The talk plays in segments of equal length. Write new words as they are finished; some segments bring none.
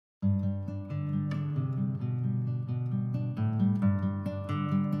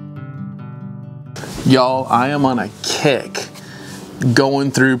Y'all, I am on a kick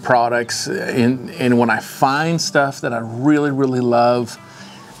going through products, and when I find stuff that I really love,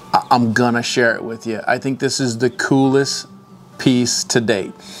 I'm gonna share it with you. I think this is the coolest piece to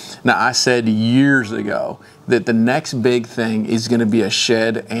date. Now, I said years ago that the next big thing is gonna be a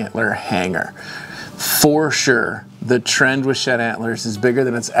shed antler hanger. For sure, the trend with shed antlers is bigger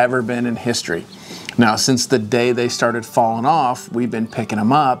than it's ever been in history. Now, since the day they started falling off, we've been picking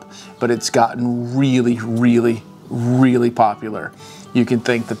them up, but it's gotten really popular. You can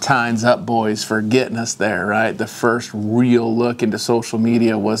thank the Tines Up boys for getting us there, right? The first real look into social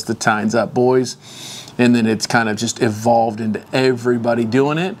media was the Tines Up boys, and then it's kind of just evolved into everybody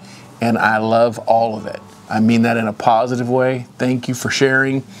doing it, and I love all of it. I mean that in a positive way. Thank you for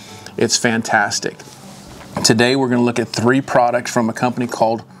sharing. It's fantastic. Today we're gonna look at 3 products from a company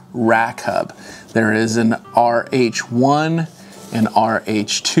called Rack Hub. There is an RH1, an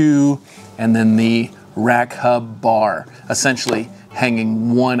RH2, and then the Rack Hub bar, essentially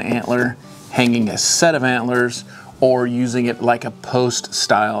hanging one antler, hanging a set of antlers, or using it like a post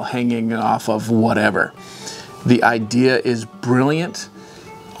style, hanging off of whatever. The idea is brilliant.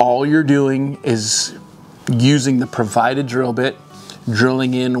 All you're doing is using the provided drill bit,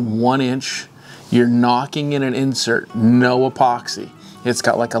 drilling in 1 inch. You're knocking in an insert, no epoxy. It's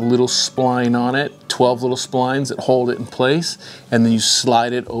got like a little spline on it, 12 little splines that hold it in place, and then you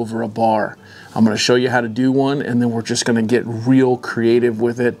slide it over a bar. I'm gonna show you how to do one, and then we're just gonna get real creative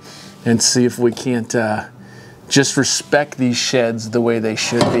with it and see if we can't just respect these sheds the way they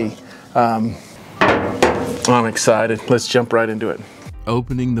should be. I'm excited. Let's jump right into it.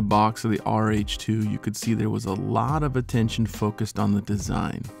 Opening the box of the RH2, you could see there was a lot of attention focused on the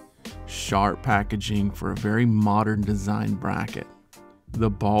design. Sharp packaging for a very modern design bracket. The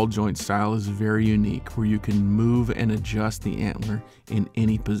ball joint style is very unique, where you can move and adjust the antler in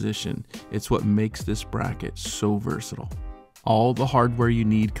any position. It's what makes this bracket so versatile. All the hardware you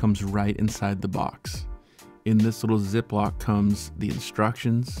need comes right inside the box. In this little Ziploc comes the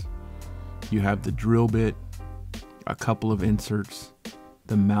instructions. You have the drill bit, a couple of inserts,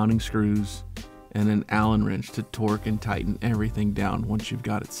 the mounting screws, and an Allen wrench to torque and tighten everything down once you've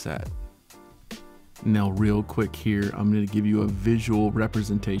got it set. Now, real quick here, I'm going to give you a visual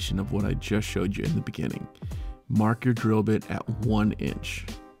representation of what I just showed you in the beginning. Mark your drill bit at 1 inch.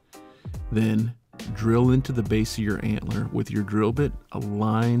 Then drill into the base of your antler with your drill bit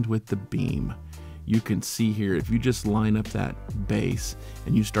aligned with the beam. You can see here, if you just line up that base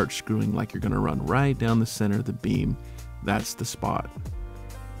and you start screwing like you're going to run right down the center of the beam, that's the spot.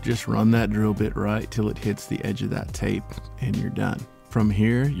 Just run that drill bit right till it hits the edge of that tape and you're done. From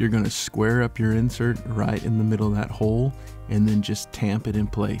here, you're going to square up your insert right in the middle of that hole and then just tamp it in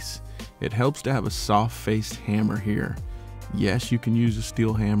place. It helps to have a soft-faced hammer here. Yes, you can use a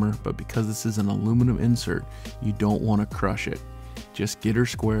steel hammer, but because this is an aluminum insert, you don't want to crush it. Just get her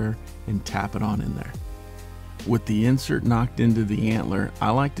square and tap it on in there. With the insert knocked into the antler, I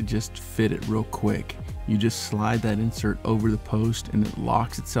like to just fit it real quick. You just slide that insert over the post and it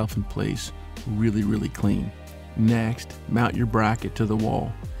locks itself in place really clean. Next, mount your bracket to the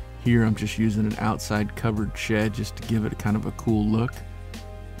wall. Here I'm just using an outside covered shed just to give it a kind of a cool look.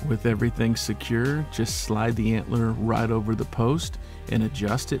 With everything secure, just slide the antler right over the post and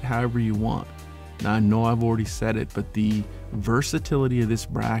adjust it however you want. Now, I know I've already said it, but the versatility of this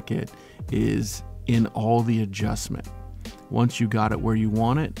bracket is in all the adjustment. Once you got it where you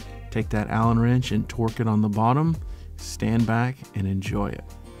want it, take that Allen wrench and torque it on the bottom, stand back and enjoy it.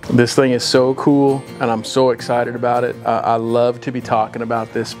 This thing is so cool, and I'm so excited about it. I love to be talking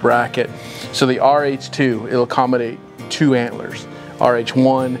about this bracket. So the RH2, it'll accommodate 2 antlers.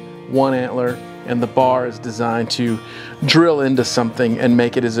 RH1, 1 antler, and the bar is designed to drill into something and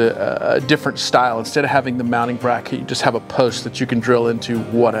make it as a different style. Instead of having the mounting bracket, you just have a post that you can drill into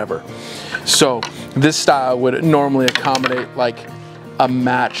whatever. So this style would normally accommodate like a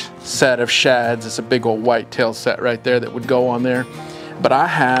match set of shads. It's a big old whitetail set right there that would go on there. But I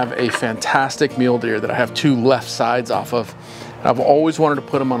have a fantastic mule deer that I have 2 left sides off of. I've always wanted to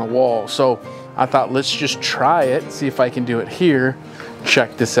put them on a wall, so I thought let's just try it, see if I can do it here.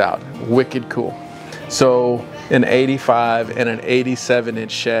 Check this out, wicked cool. So an 85 and an 87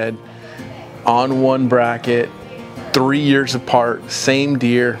 inch shed on one bracket, 3 years apart, same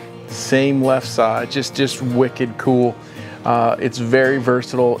deer, same left side, just wicked cool. It's very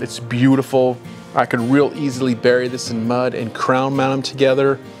versatile, it's beautiful. I could real easily bury this in mud and crown mount them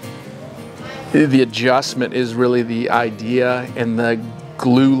together. The adjustment is really the idea, and the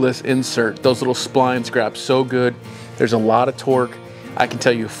glueless insert, those little splines grab so good. There's a lot of torque. I can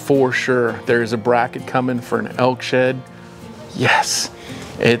tell you for sure there's a bracket coming for an elk shed. Yes,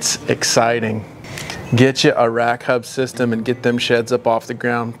 it's exciting. Get you a rack hub system and get them sheds up off the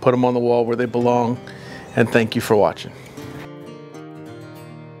ground. Put them on the wall where they belong. And thank you for watching.